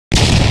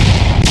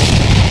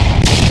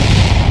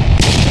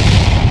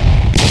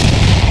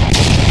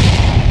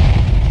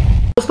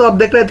दोस्तों, आप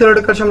देख रहे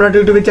थे सम्राट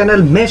यूट्यूब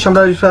चैनल में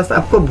सम्राट विश्वास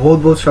आपको बहुत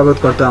बहुत स्वागत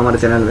करता हूँ हमारे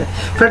चैनल में।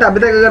 फ्रेंड, अभी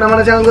तक अगर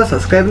हमारे चैनल को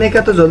सब्सक्राइब नहीं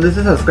किया तो जल्दी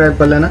से सब्सक्राइब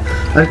कर लेना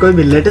और कोई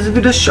भी लेटेस्ट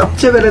वीडियो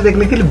सबसे पहले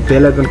देखने के लिए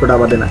बेल आइकन को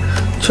दबा देना।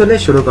 चलिए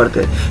शुरू करते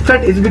हैं।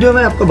 फ्रेंड, इस वीडियो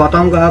में आपको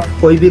बताऊंगा आप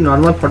कोई भी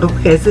नॉर्मल फोटो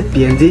कैसे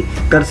पीएनजी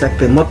कर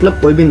सकते हैं। मतलब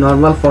कोई भी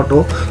नॉर्मल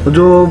फोटो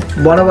जो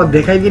बड़ा बड़ा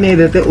दिखाई भी नहीं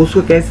देते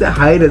उसको कैसे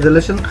हाई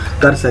रेजोल्यूशन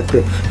कर सकते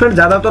हैं। फ्रेंड,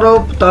 ज़्यादातर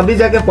तभी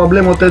जाके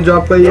प्रॉब्लम होते हैं जो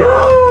आपको ये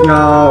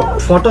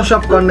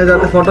फोटोशॉप करने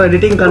जाते, फोटो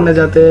एडिटिंग करने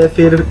जाते हैं,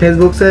 फिर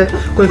फेसबुक से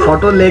कोई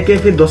फोटो लेके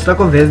फिर दूसरा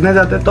को भेजने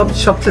जाते हैं, तब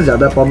सबसे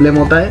ज़्यादा प्रॉब्लम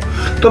होता है।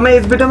 तो मैं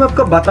इस वीडियो में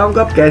आपको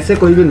बताऊंगा आप कैसे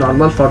कोई भी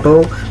नॉर्मल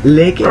फोटो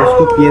लेके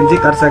उसको पीएनजी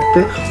कर सकते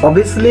हैं।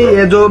 ऑब्वियसली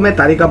ये जो मैं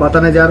तरीका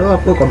बताने जा रहा हूँ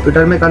आपको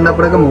कंप्यूटर में करना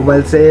पड़ेगा,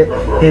 मोबाइल से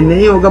ये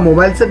नहीं होगा।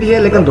 मोबाइल से भी है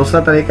लेकिन दूसरा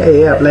तरीका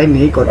ये अप्लाई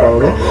नहीं कर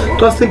पाओगे।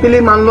 तो सिंपली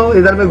मान लो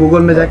इधर में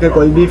गूगल में जाके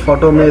कोई भी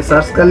फोटो में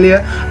सर्च कर लिया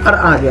और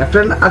आ गया।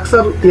 फ्रेंड,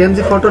 अक्सर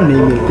पीएनजी फोटो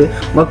नहीं मिलते,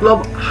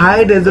 मतलब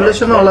हाई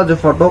रेजोल्यूशन वाला जो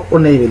फोटो वो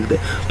नहीं मिलते।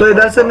 तो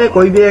इधर से मैं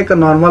कोई भी एक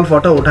नॉर्मल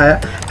फोटो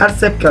उठाया और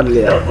सेव कर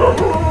लिया।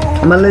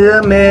 मान लीजिए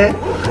मैं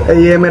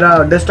ये मेरा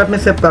डेस्कटॉप में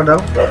सेव कर रहा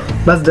हूँ,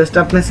 बस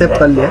डेस्कटॉप में सेव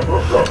कर लिया।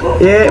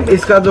 ये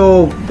इसका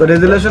जो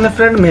रेजोल्यूशन है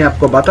फ्रेंड मैं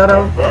आपको बता रहा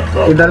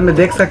हूँ, इधर में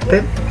देख सकते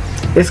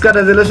हैं। इसका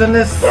रेजोल्यूशन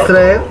है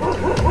सिर्फ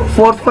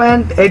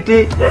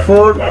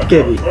 4.84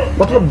 KB,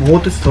 मतलब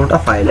बहुत ही छोटा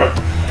फाइल है।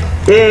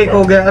 ये एक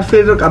हो गया। और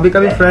फिर कभी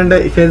कभी फ्रेंड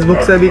फेसबुक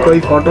से भी कोई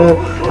फोटो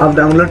आप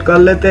डाउनलोड कर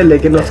लेते हैं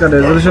लेकिन उसका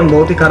रेजोल्यूशन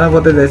बहुत ही खराब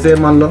होता है। जैसे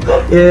मान लो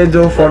ये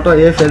जो फोटो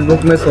ये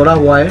फेसबुक में छोड़ा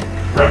हुआ है,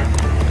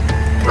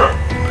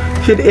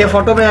 फिर ये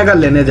फोटो में अगर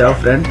लेने जाओ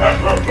फ्रेंड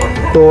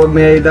तो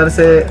मैं इधर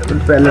से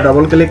पहले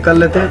डबल क्लिक कर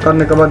लेते हैं,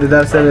 करने के बाद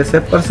इधर से मैं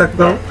सेव कर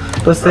सकता हूँ।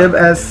 तो सेव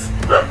एज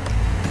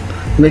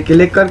में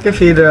क्लिक करके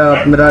फिर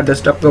मेरा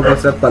डेस्कटॉप के ऊपर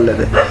सेव कर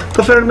लेते हैं।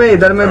 तो फ्रेंड मैं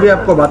इधर में भी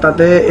आपको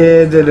बताते हैं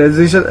ये जो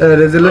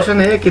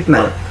रेजोल्यूशन है कितना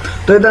है।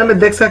 तो इधर में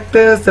देख सकते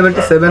हैं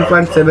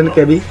 77.7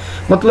 KB,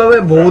 मतलब ये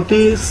बहुत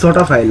ही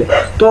छोटा फाइल है।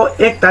 तो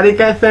एक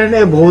तरीका है फ्रेंड,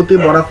 ये बहुत ही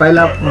बड़ा फाइल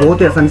आप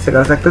बहुत ही आसानी से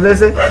कर सकते हैं।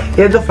 जैसे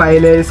ये जो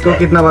फाइल है इसको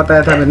कितना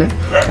बताया था मैंने,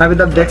 अभी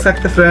तक देख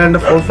सकते फ्रेंड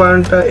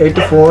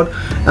 4.84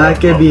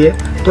 KB है।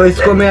 तो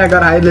इसको मैं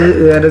अगर हाई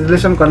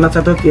रेजोल्यूशन करना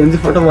चाहता हूँ, पीएनजी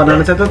फोटो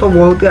बनाना चाहता हूँ तो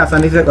बहुत ही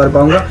आसानी से कर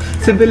पाऊंगा।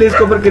 सिंपली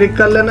इसके ऊपर क्लिक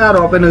कर लेना और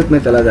ओपन विथ में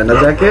चला जाना।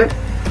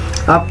 जाके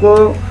आपको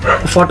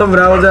फोटो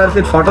ब्राउजर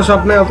फिर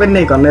फोटोशॉप में ओपन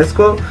नहीं करना,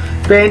 इसको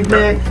पेंट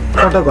में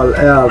फोटो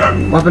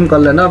ओपन कर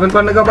लेना। ओपन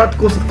करने के बाद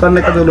कुछ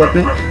करने की जरूरत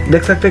नहीं,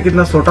 देख सकते हैं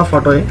कितना छोटा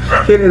फोटो है।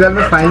 फिर इधर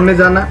में फाइल में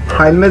जाना,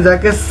 फाइल में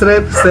जाके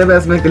सिर्फ सेव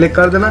एज में क्लिक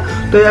कर देना।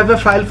 तो यहाँ पे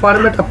फाइल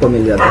फॉर्मेट आपको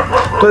मिल जाता है।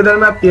 तो इधर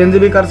में आप पीएनजी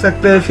भी कर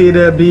सकते हैं,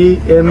 फिर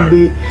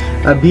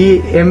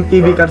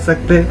BMP भी कर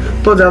सकते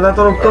हैं। तो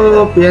ज़्यादातर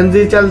तो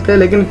पीएनजी चलते हैं,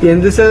 लेकिन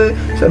पीएनजी से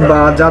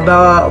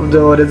ज़्यादा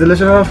जो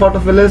रेजोल्यूशन वाला फोटो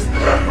फिलेस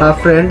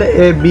फ्रेंड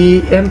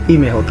BMP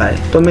में होता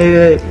है। तो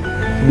मैं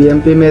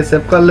BMP में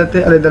सेव कर लेते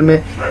हैं और इधर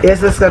में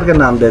SS करके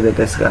नाम दे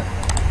देते हैं इसका।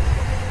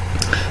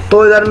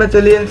 तो इधर में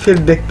चलिए फिर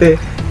देखते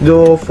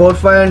जो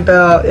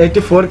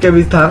 4.84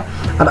 KB था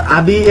और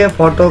अभी ये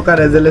फोटो का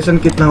रेजोल्यूशन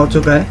कितना हो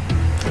चुका है।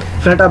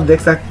 फ्रेंड आप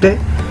देख सकते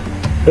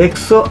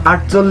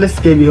 148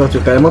 KB हो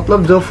चुका है।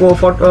 मतलब जो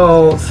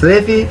फोटो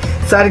सिर्फ ही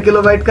 4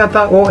 किलोबाइट का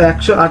था वो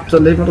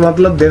 148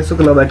 मतलब 150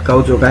 किलोबाइट का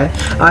हो चुका है।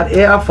 और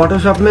ये आप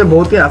फोटोशॉप में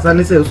बहुत ही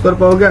आसानी से यूज कर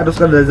पाओगे और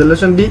उसका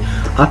रेजोल्यूशन भी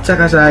अच्छा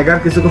खासा आएगा।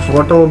 किसी को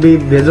फोटो भी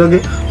भेजोगे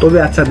तो भी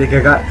अच्छा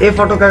दिखेगा। ये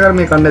फोटो का अगर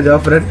मैं करने जाऊँ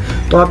फ्रेंड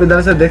तो आप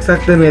इधर से देख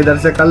सकते हैं, मैं इधर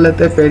से कर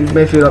लेते हैं पेंट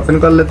में, फिर ओपन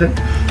कर लेते हैं,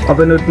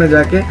 ओपन विथ में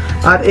जाके।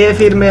 और ये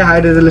फिर मैं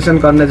हाई रेजोल्यूशन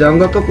करने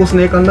जाऊँगा तो कुछ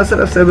नहीं करना,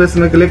 सिर्फ सेव एज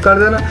में क्लिक कर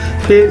देना,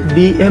 फिर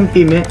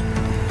BMP में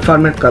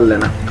फॉर्मेट कर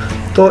लेना।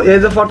 तो ये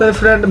जो फोटो है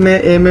फ्रेंड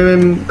मैं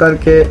MM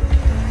करके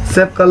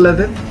सेव कर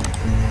लेते।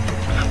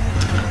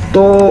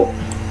 तो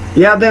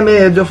याद है मैं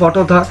ये जो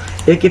फोटो था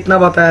ये कितना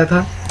बताया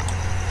था,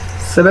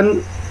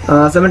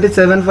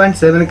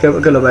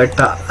 77.7 किलोबाइट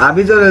था।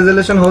 अभी जो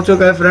रेजोल्यूशन हो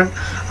चुका है फ्रेंड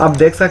आप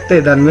देख सकते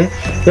हैं इधर में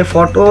ये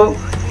फोटो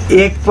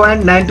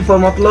 1.94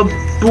 मतलब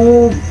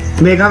 2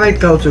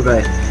 मेगाबाइट का हो चुका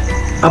है।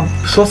 अब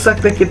सोच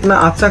सकते हैं कितना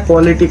अच्छा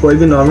क्वालिटी कोई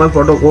भी नॉर्मल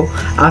फोटो को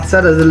अच्छा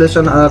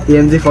रेजोल्यूशन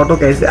पीएनजी फोटो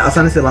कैसे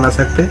आसानी से बना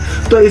सकते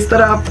हैं। तो इस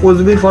तरह आप कुछ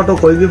भी फोटो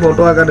कोई भी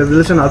फोटो अगर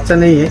रेजोल्यूशन अच्छा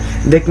नहीं है,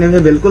 देखने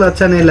में बिल्कुल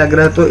अच्छा नहीं लग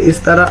रहा है, तो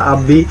इस तरह आप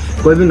भी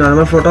कोई भी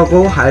नॉर्मल फोटो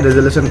को हाई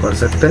रेजोल्यूशन कर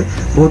सकते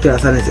हैं बहुत ही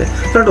आसानी से।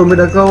 फ्रेंड उम्मीद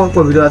रखता हूँ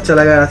आपको वीडियो अच्छा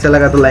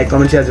लगा तो लाइक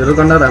कमेंट शेयर जरूर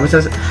करना और हमेशा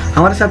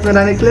हमारे साथ में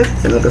रहने के लिए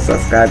चैनल को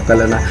सब्सक्राइब कर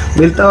लेना।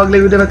 मिलता हूँ अगले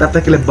वीडियो में, तब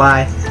तक के लिए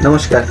बाय,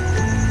 नमस्कार।